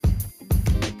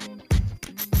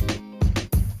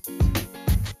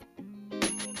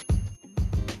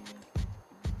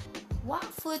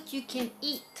food you can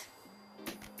eat.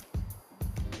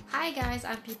 Hi guys,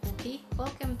 I'm Pipuki.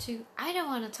 Welcome to I Don't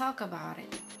Want to Talk About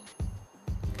It.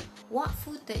 What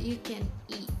food that you can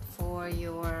eat for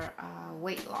your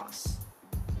weight loss?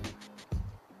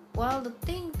 Well, the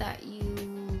thing that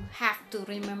you have to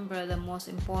remember, the most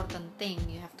important thing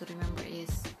you have to remember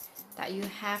is that you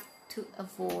have to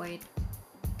avoid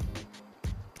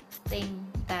thing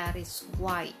that is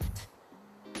white,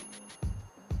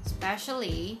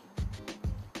 especially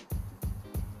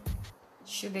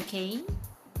sugarcane,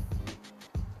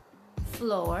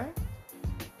 flour,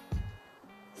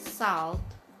 salt.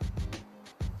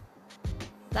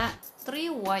 That three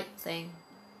white thing,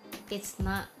 it's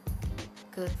not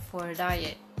good for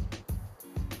diet.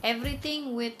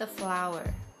 Everything with the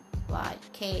flour, like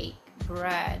cake,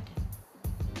 bread,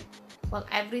 well,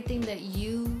 everything that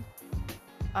you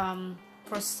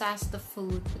process the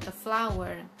food with the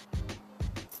flour,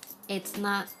 it's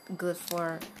not good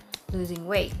for losing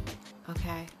weight.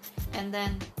 Okay, and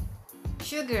then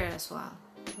sugar as well,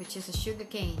 which is a sugar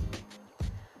cane.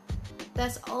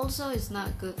 That's also is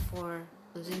not good for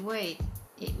losing weight.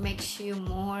 It makes you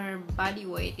more body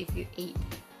weight if you eat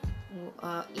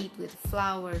with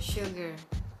flour, sugar,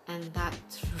 and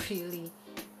that's really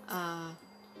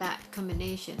bad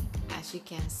combination. As you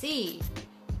can see,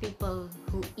 people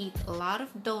who eat a lot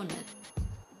of donut,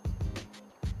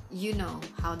 you know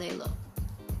how they look.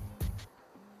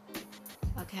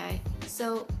 Okay,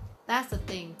 so that's the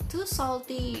thing. Too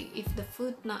salty, if the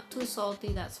food not too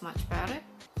salty, that's much better.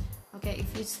 Okay,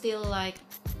 if you still like,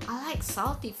 I like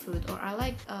salty food or I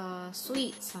like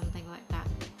sweet, something like that,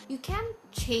 you can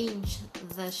change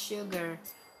the sugar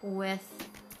with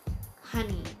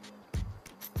honey.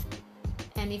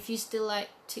 And if you still like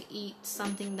to eat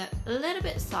something that a little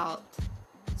bit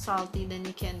salty, then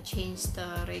you can change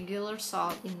the regular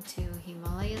salt into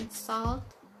Himalayan salt.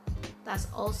 That's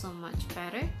also much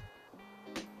better.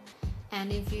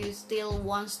 And if you still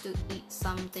want to eat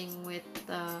something with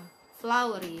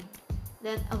floury,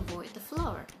 then avoid the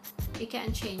flour. You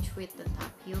can change with the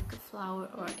tapioca flour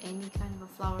or any kind of a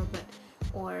flour,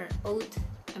 or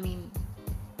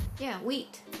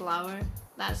wheat flour.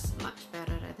 That's much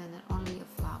better than only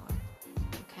a flour.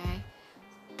 Okay,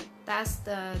 that's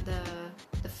the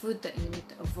food that you need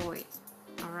to avoid.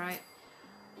 All right.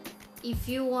 If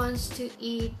you want to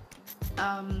eat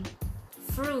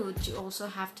fruit, you also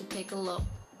have to take a look.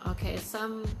 Okay,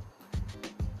 some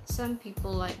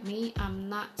people like me, I'm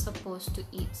not supposed to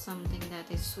eat something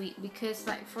that is sweet because,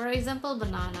 like for example,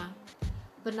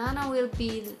 banana will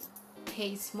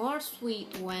taste more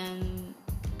sweet when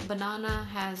banana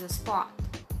has a spot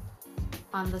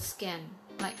on the skin,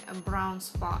 like a brown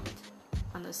spot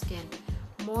on the skin.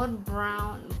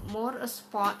 More a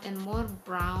spot and more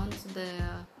brown the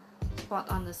spot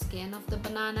on the skin of the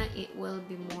banana, it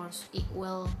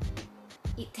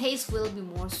taste will be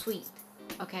more sweet.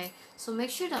 Okay, so make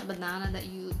sure that banana that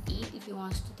you eat, if you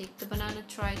want to take the banana,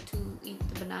 try to eat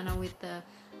the banana with a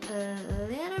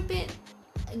little bit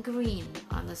green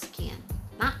on the skin.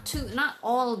 Not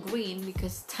all green,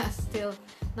 because that's still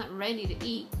not ready to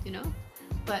eat,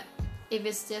 but if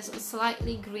it's just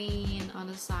slightly green on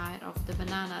the side of the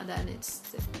banana, then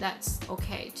that's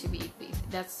okay to be eaten.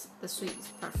 That's the sweet is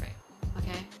perfect.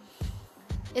 Okay,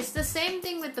 it's the same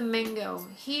thing with the mango.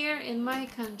 Here in my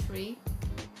country,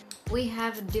 we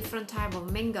have a different type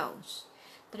of mangoes.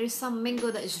 There is some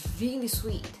mango that is really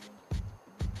sweet.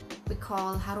 We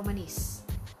call harum manis.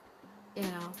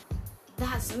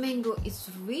 That mango is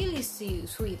really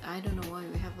sweet. I don't know why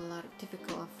we have a lot of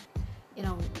typical of,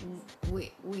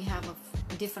 we have a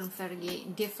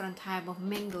different type of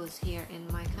mangoes here in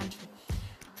my country.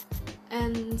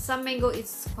 And some mango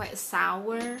is quite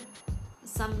sour.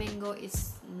 Some mango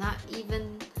is not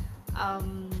even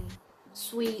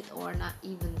sweet or not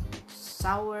even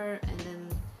sour, and then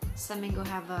some mango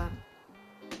have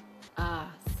a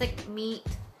thick meat,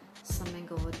 some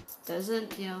mango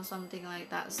doesn't, something like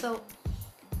that. So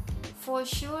for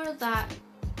sure that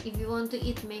if you want to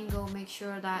eat mango, make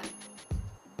sure that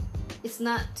it's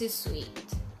not too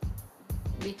sweet,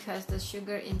 because the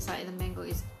sugar inside the mango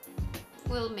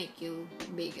will make you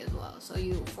big as well. So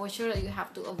for sure you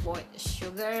have to avoid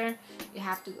sugar, you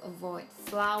have to avoid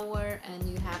flour, and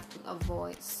you have to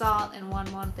avoid salt, and one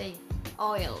more thing,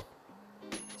 oil.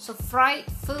 So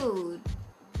fried food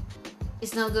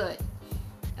is no good.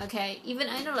 Okay, even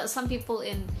I know that some people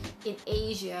in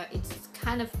Asia, it's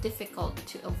kind of difficult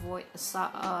to avoid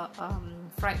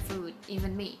fried food.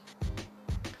 Even me,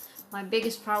 my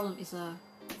biggest problem is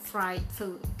fried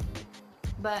food.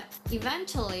 But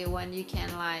eventually, when you can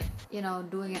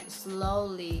doing it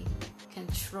slowly,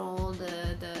 control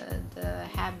the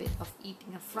habit of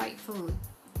eating a fried food,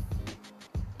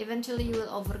 eventually you will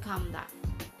overcome that.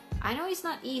 I know it's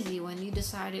not easy when you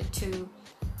decided to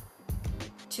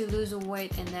lose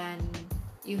weight, and then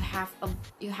you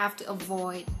have to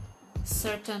avoid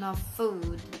certain of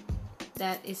food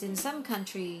that is in some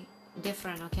country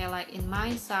different. Okay, like in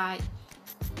my side,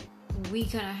 we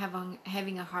gonna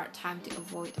having a hard time to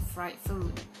avoid the fried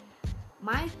food.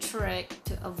 My trick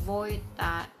to avoid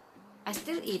that, I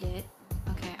still eat it.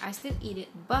 Okay, I still eat it,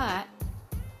 but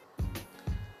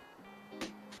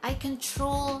I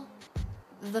control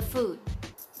the food.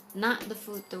 Not the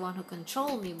food, the one who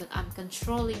control me, but I'm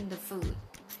controlling the food.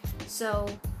 So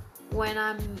when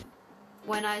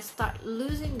I start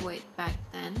losing weight back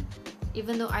then,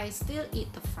 even though I still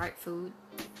eat the fried food,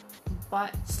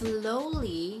 but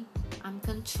slowly I'm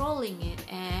controlling it,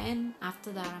 and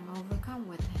after that I'm overcome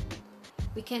with it.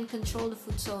 We can control the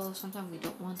food, so sometimes we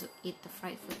don't want to eat the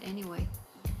fried food anyway,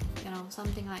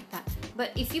 something like that.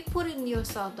 But if you put in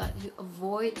yourself that you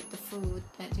avoid the food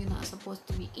that you're not supposed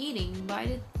to be eating,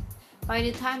 by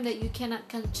the time that you cannot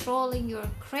controlling your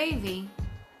craving,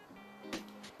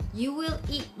 you will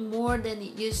eat more than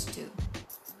it used to.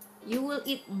 You will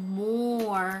eat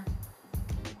more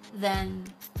than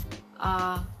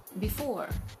before.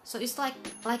 So it's like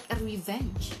a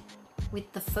revenge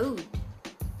with the food.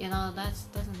 That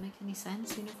doesn't make any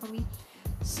sense, for me.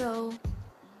 So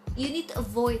you need to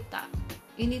avoid that.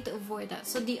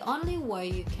 So the only way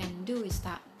you can do is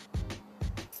that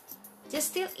just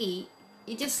still eat.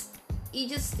 You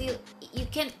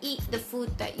can eat the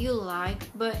food that you like,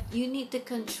 but you need to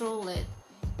control it.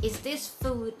 Is this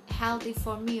food healthy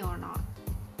for me or not?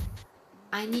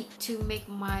 I need to make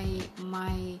my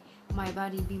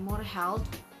body be more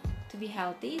to be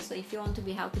healthy. So if you want to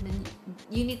be healthy, then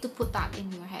you need to put that in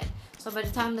your head. So by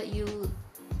the time that you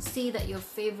see that your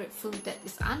favorite food that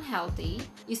is unhealthy,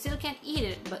 you still can eat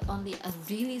it, but only a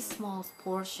really small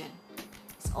portion.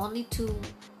 It's only to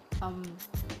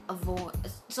avoid.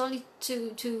 It's only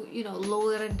to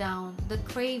lower down the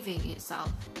craving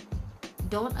itself.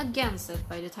 Don't against it.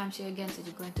 By the time you're against it,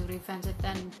 you're going to revenge it.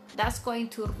 Then that's going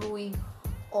to ruin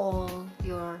all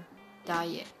your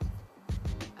diet.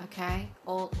 Okay,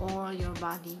 all your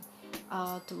body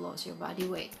to lose your body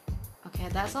weight. Okay,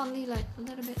 that's only like a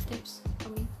little bit tips for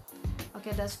me.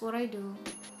 Okay, that's what I do.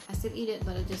 I still eat it,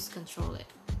 but I just control it.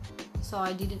 So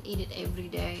I didn't eat it every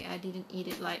day. I didn't eat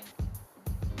it like,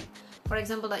 for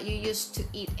example, that you used to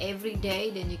eat every day,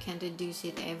 then you can reduce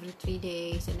it every 3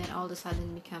 days, and then all of a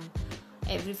sudden become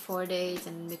every 4 days,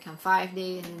 and become 5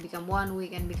 days, and then become 1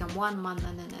 week, and become 1 month,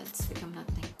 and then it's become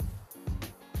nothing.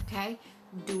 Okay,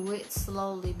 do it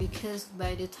slowly, because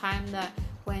by the time that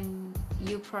when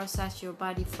you process your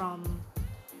body from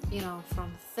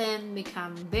thin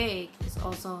become big, it's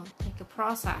also take a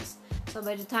process. So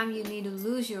by the time you need to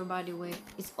lose your body weight,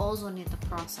 it's also need a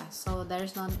process. So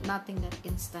there's nothing that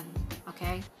instant.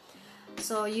 Okay,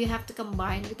 so you have to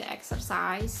combine with the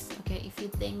exercise. Okay, if you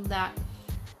think that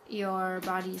your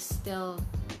body is still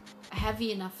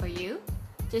heavy enough for you,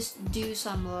 just do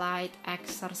some light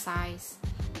exercise.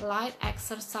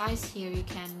 Here you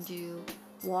can do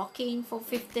walking for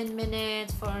 15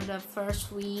 minutes for the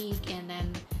first week, and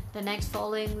then the next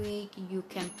following week you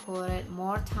can put it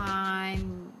more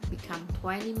time, become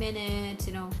 20 minutes.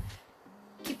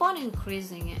 Keep on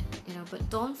increasing it, but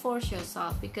don't force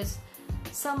yourself, because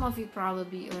some of you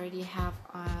probably already have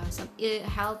some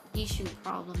health issue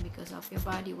problem because of your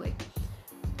body weight.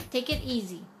 Take it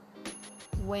easy.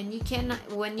 When you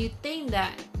think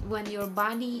that when your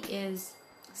body is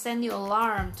send you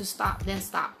alarm to stop, then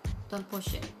stop. Don't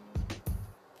push it.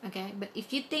 Okay, but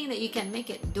if you think that you can make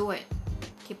it, do it.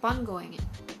 Keep on going.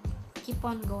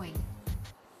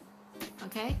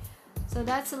 Okay, so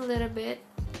that's a little bit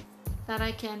that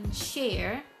I can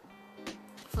share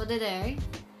for the day,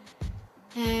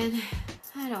 and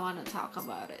I don't want to talk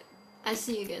about it. I'll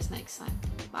see you guys next time.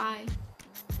 Bye.